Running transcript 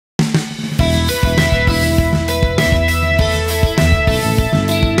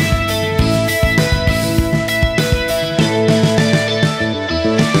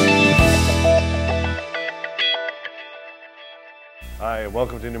and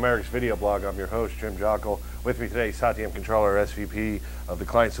welcome to Numerics Video Blog. I'm your host, Jim Jockle. With me today, Satyam Controller, SVP of the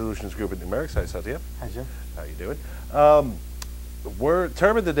Client Solutions Group at Numerics. Hi, Satyam. Hi, Jim. How you doing?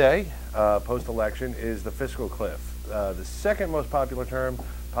 Term of the day, post-election, is the fiscal cliff. The second most popular term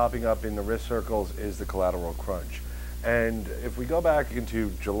popping up in the risk circles is the collateral crunch. And if we go back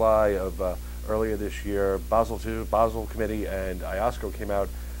into July of earlier this year, Basel Committee and IOSCO came out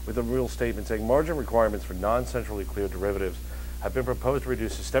with a real statement saying margin requirements for non-centrally cleared derivatives have been proposed to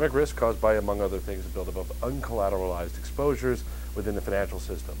reduce systemic risk caused by, among other things, the buildup of uncollateralized exposures within the financial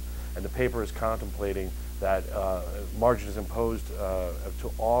system. And the paper is contemplating that margin is imposed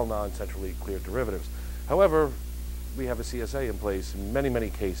to all non-centrally cleared derivatives. However, we have a CSA in place in many,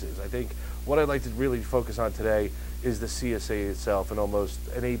 many cases. I think what I'd like to really focus on today is the CSA itself and almost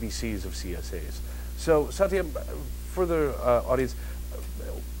an ABCs of CSAs. So, Satyam, for the audience,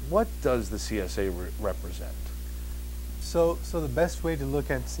 what does the CSA represent? So the best way to look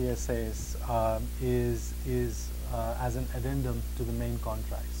at CSAs is as an addendum to the main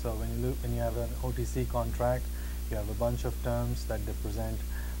contract. So when you have an OTC contract, you have a bunch of terms that represent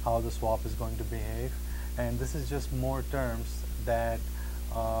how the swap is going to behave, and this is just more terms that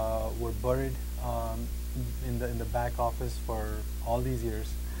were buried in the back office for all these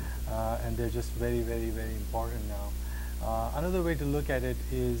years, and they're just very, very, very important now. Another way to look at it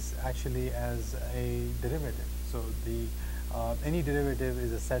is actually as a derivative. So any derivative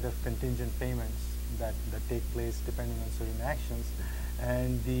is a set of contingent payments that take place depending on certain actions,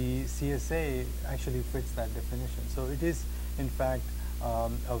 and the CSA actually fits that definition. So it is in fact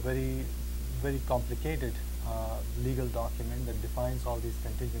a very, very complicated legal document that defines all these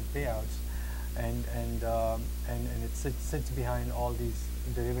contingent payouts, and it sits behind all these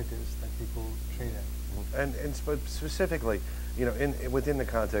derivatives that people trade in. And specifically, you know, within the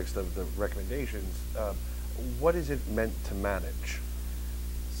context of the recommendations, what is it meant to manage?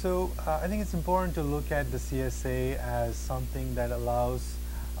 So I think it's important to look at the CSA as something that allows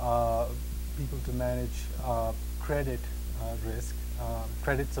people to manage credit risk,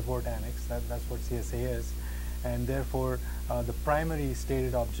 credit support annex. That's what CSA is, and therefore the primary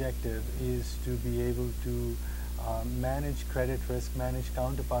stated objective is to be able to manage credit risk, manage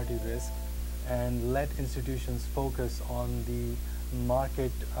counterparty risk, and let institutions focus on the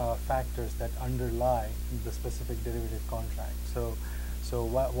market factors that underlie the specific derivative contract. So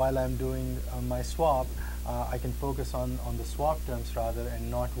while I'm doing my swap, I can focus on the swap terms rather and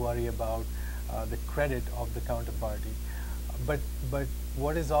not worry about the credit of the counterparty. But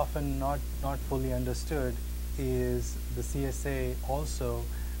what is often not fully understood is the CSA also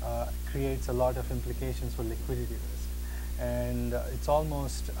creates a lot of implications for liquidity risk. And it's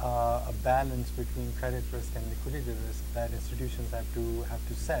almost a balance between credit risk and liquidity risk that institutions have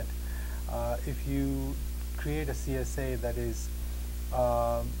to set. If you create a CSA that is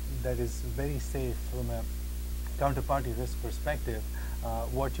very safe from a counterparty risk perspective,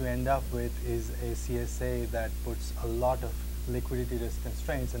 what you end up with is a CSA that puts a lot of liquidity risk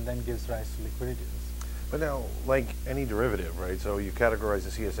constraints and then gives rise to liquidity risk. But now, like any derivative, right? So you categorize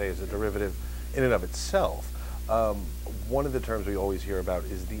the CSA as a derivative in and of itself. One of the terms we always hear about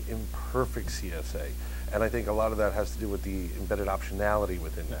is the imperfect CSA, and I think a lot of that has to do with the embedded optionality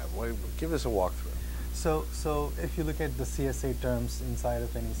within that. Give us a walkthrough. So if you look at the CSA terms inside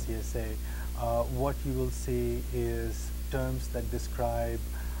of any CSA, what you will see is terms that describe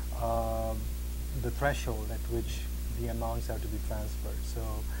the threshold at which the amounts have to be transferred. So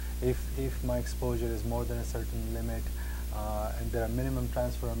if my exposure is more than a certain limit, and there are minimum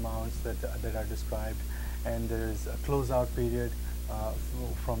transfer amounts that are described, and there is a closeout period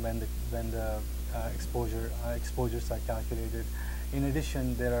from when the exposures are calculated. In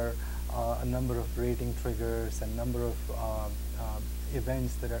addition, there are a number of rating triggers and number of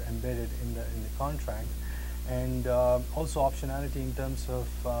events that are embedded in the contract, and also optionality in terms of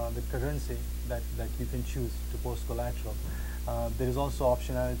the currency that you can choose to post collateral. There is also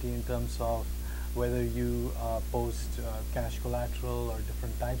optionality in terms of whether you post cash collateral or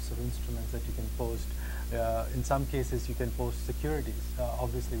different types of instruments that you can post. In some cases, you can post securities,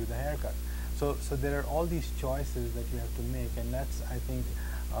 obviously with a haircut. So there are all these choices that you have to make, and that's, I think,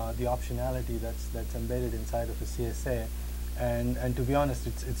 the optionality that's embedded inside of a CSA. And to be honest,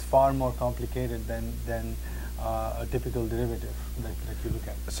 it's far more complicated than a typical derivative that you look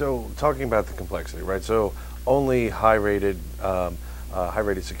at. So talking about the complexity, right? So only high-rated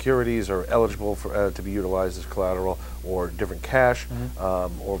securities are eligible for to be utilized as collateral, or different cash,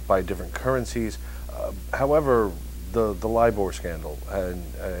 or by different currencies. However, the LIBOR scandal and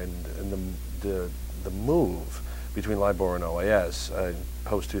the move between LIBOR and OIS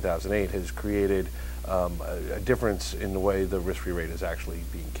post 2008 has created a difference in the way the risk-free rate is actually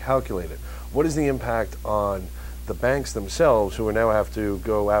being calculated. What is the impact on the banks themselves, who now have to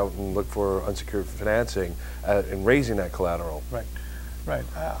go out and look for unsecured financing in raising that collateral? Right, right.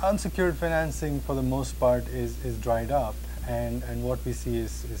 Unsecured financing, for the most part, is dried up, and what we see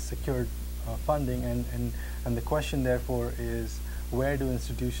is secured funding, and the question, therefore, is where do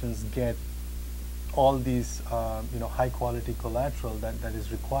institutions get all these high quality collateral that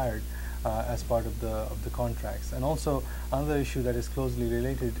is required as part of the contracts. And also another issue that is closely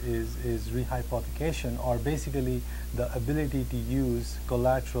related is rehypothecation, or basically the ability to use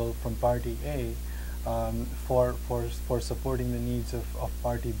collateral from party A for supporting the needs of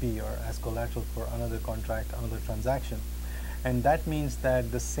party B, or as collateral for another contract, another transaction. And that means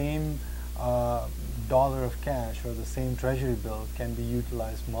that the same dollar of cash or the same treasury bill can be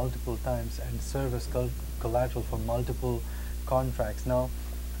utilized multiple times and serve as collateral for multiple contracts. Now,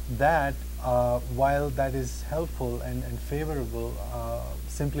 that while that is helpful and favorable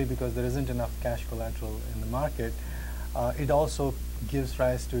simply because there isn't enough cash collateral in the market, it also gives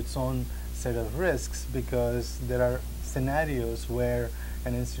rise to its own set of risks, because there are scenarios where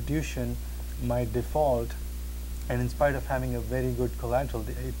an institution might default, and in spite of having a very good collateral,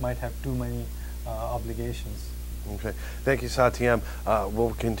 it might have too many obligations. Okay, thank you, Csa TM.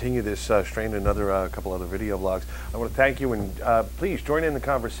 We'll continue this strain in another couple other video blogs. I want to thank you, and please join in the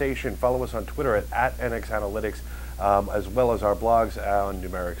conversation. Follow us on Twitter at NXAnalytics, as well as our blogs on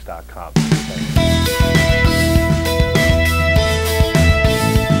numerics.com. Thanks.